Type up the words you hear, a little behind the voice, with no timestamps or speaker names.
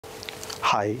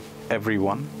Hi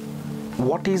everyone.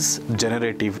 What is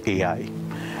generative AI?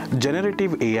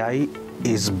 Generative AI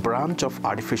is a branch of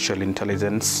artificial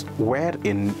intelligence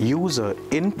wherein user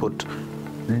input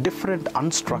different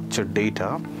unstructured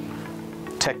data,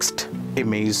 text,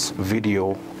 image,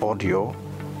 video, audio,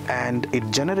 and it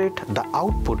generates the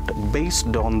output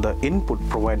based on the input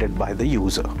provided by the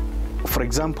user. For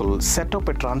example, set up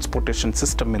a transportation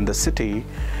system in the city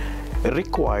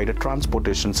required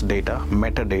transportation's data,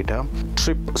 metadata,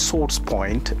 trip source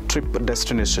point, trip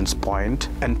destinations point,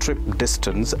 and trip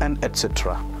distance, and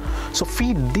etc. So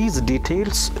feed these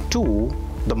details to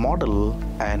the model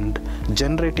and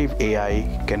generative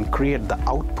AI can create the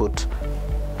output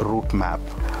route map.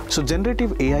 So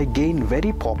generative AI gained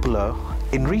very popular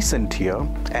in recent year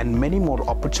and many more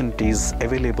opportunities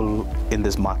available in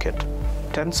this market.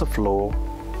 TensorFlow,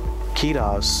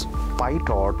 Keras,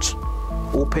 PyTorch,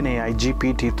 OpenAI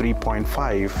GPT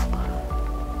 3.5,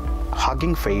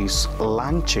 Hugging Face,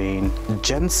 LangChain,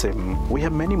 GenSim, we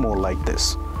have many more like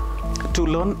this. To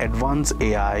learn advanced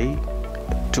AI,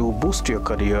 to boost your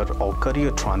career or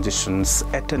career transitions,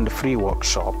 attend a free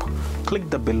workshop. Click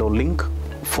the below link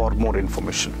for more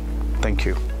information. Thank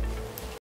you.